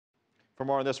For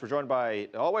more on this, we're joined by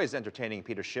always entertaining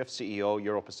Peter Schiff, CEO,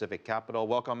 Euro Pacific Capital.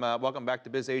 Welcome, welcome back to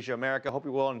Biz Asia America. Hope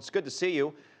you're well, and it's good to see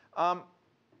you.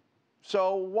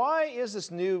 So why is this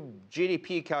new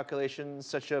GDP calculation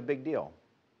such a big deal?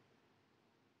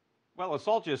 Well, it's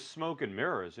all just smoke and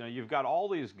mirrors. You know, you've got all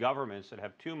these governments that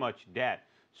have too much debt,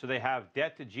 so they have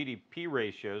debt to GDP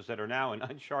ratios that are now in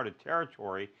uncharted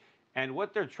territory. And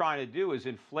what they're trying to do is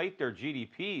inflate their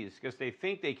GDPs because they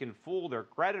think they can fool their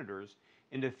creditors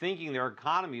into thinking their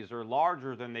economies are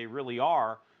larger than they really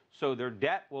are, so their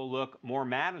debt will look more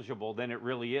manageable than it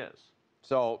really is.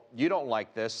 So you don't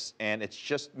like this, and it's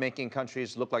just making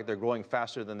countries look like they're growing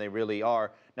faster than they really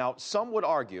are. Now, some would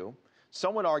argue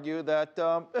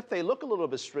that if they look a little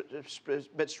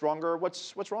bit stronger,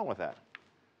 what's wrong with that?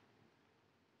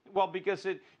 Well, because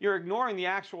you're ignoring the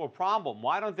actual problem.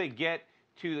 Why don't they get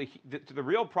to the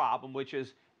real problem, which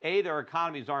is, A, their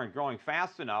economies aren't growing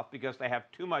fast enough because they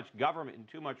have too much government and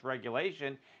too much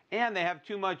regulation, and they have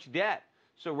too much debt.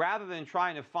 So rather than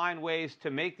trying to find ways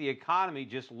to make the economy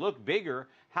just look bigger,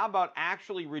 how about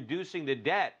actually reducing the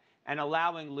debt and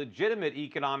allowing legitimate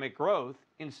economic growth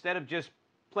instead of just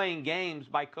playing games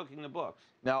by cooking the books?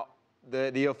 Now,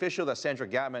 the official that Sandra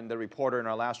Gatman, the reporter in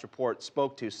our last report,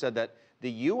 spoke to said that the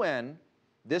UN,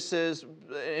 this is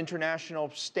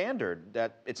international standard,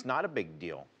 that it's not a big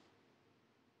deal.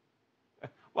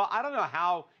 Well, I don't know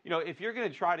how, if you're going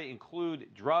to try to include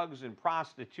drugs and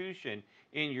prostitution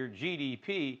in your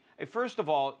GDP, first of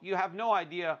all, you have no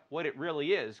idea what it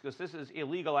really is because this is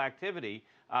illegal activity.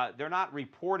 They're not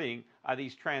reporting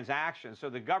these transactions, so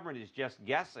the government is just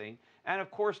guessing. And, of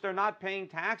course, they're not paying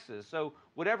taxes. So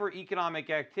whatever economic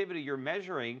activity you're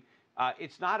measuring,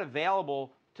 it's not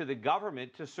available to the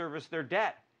government to service their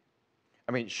debt.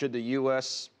 I mean, should the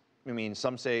U.S.,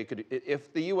 some say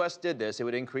if the U.S. did this, it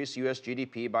would increase U.S.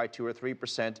 GDP by 2 or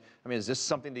 3%. I mean, is this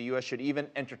something the U.S. should even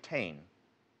entertain?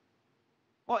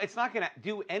 Well, it's not going to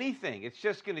do anything. It's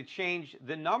just going to change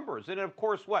the numbers. And, of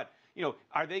course, what?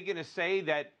 Are they going to say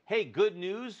that, hey, good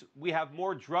news, we have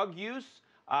more drug use?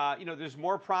 There's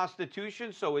more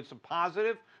prostitution, so it's a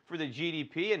positive for the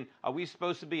GDP. And are we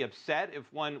supposed to be upset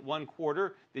if one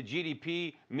quarter the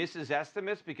GDP misses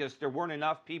estimates because there weren't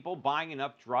enough people buying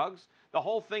enough drugs? The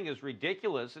whole thing is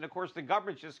ridiculous. And, of course, the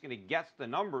government's just going to guess the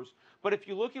numbers. But if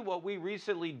you look at what we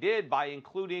recently did by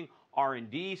including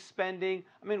R&D spending,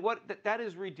 that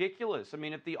is ridiculous.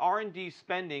 If the R&D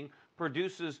spending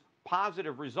produces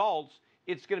positive results,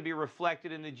 it's going to be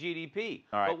reflected in the GDP.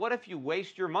 All right. But what if you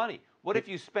waste your money? What if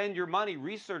you spend your money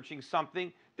researching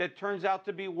something that turns out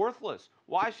to be worthless?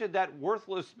 Why should that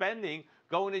worthless spending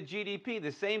go into GDP?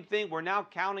 The same thing we're now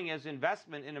counting as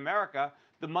investment in America,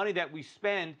 the money that we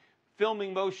spend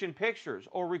filming motion pictures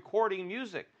or recording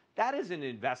music. That is an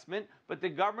investment, but the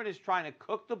government is trying to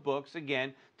cook the books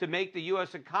again to make the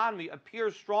U.S. economy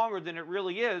appear stronger than it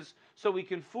really is so we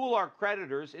can fool our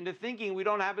creditors into thinking we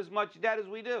don't have as much debt as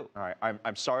we do. All right,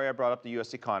 I'm sorry I brought up the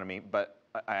U.S. economy, but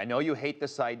I know you hate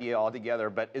this idea altogether,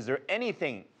 but is there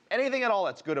anything at all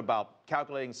that's good about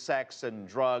calculating sex and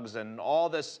drugs and all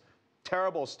this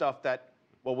terrible stuff that,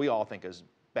 well, we all think is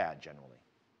bad generally?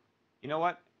 You know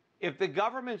what? If the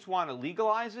governments want to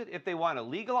legalize it, if they want to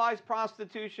legalize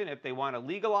prostitution, if they want to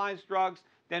legalize drugs,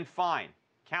 then fine,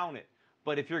 count it.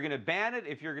 But if you're going to ban it,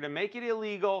 if you're going to make it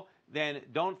illegal, then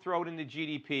don't throw it in the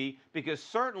GDP, because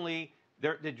certainly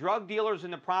the drug dealers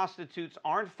and the prostitutes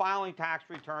aren't filing tax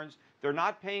returns. They're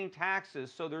not paying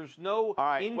taxes, so there's no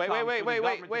income for the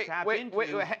government to tap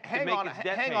into. Hang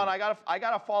on. I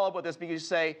got to follow up with this, because you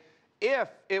say if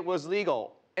it was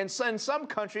legal. And so in some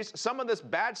countries, some of this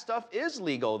bad stuff is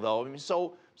legal, though.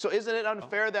 So isn't it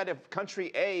unfair that if country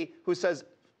A, who says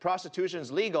prostitution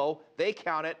is legal, they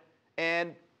count it,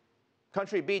 and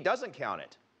country B doesn't count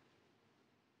it?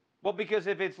 Well, because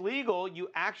if it's legal, you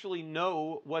actually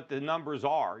know what the numbers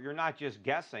are. You're not just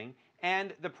guessing.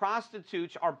 And the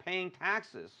prostitutes are paying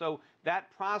taxes. So that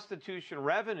prostitution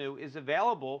revenue is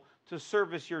available to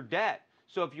service your debt.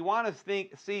 So if you want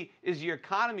to see, is your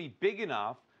economy big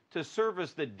enough to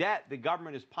service the debt the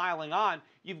government is piling on,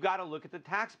 you've got to look at the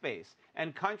tax base.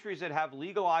 And countries that have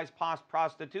legalized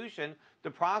prostitution,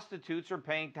 the prostitutes are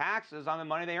paying taxes on the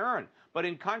money they earn. But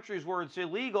in countries where it's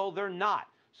illegal, they're not.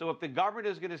 So if the government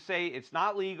is going to say it's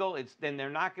not legal, then they're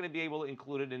not going to be able to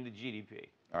include it in the GDP.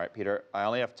 All right, Peter, I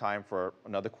only have time for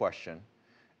another question.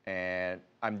 And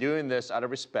I'm doing this out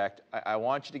of respect. I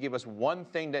want you to give us one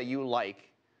thing that you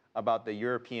like about the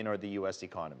European or the U.S.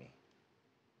 economy.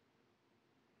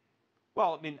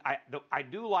 Well, I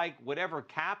do like whatever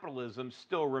capitalism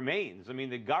still remains.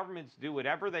 The governments do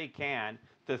whatever they can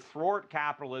to thwart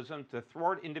capitalism, to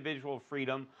thwart individual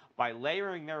freedom by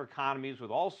layering their economies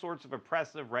with all sorts of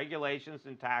oppressive regulations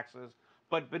and taxes.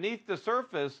 But beneath the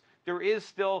surface, there is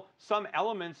still some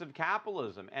elements of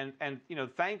capitalism. And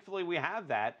thankfully we have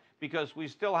that, because we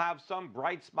still have some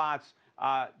bright spots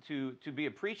to be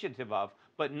appreciative of.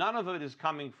 But none of it is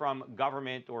coming from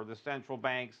government or the central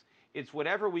banks. It's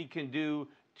whatever we can do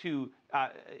to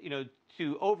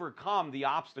overcome the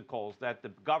obstacles that the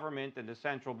government and the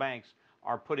central banks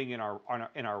are putting in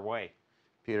our way.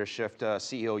 Peter Schiff,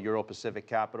 CEO, Euro Pacific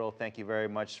Capital, thank you very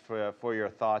much for your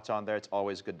thoughts on there. It's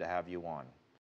always good to have you on.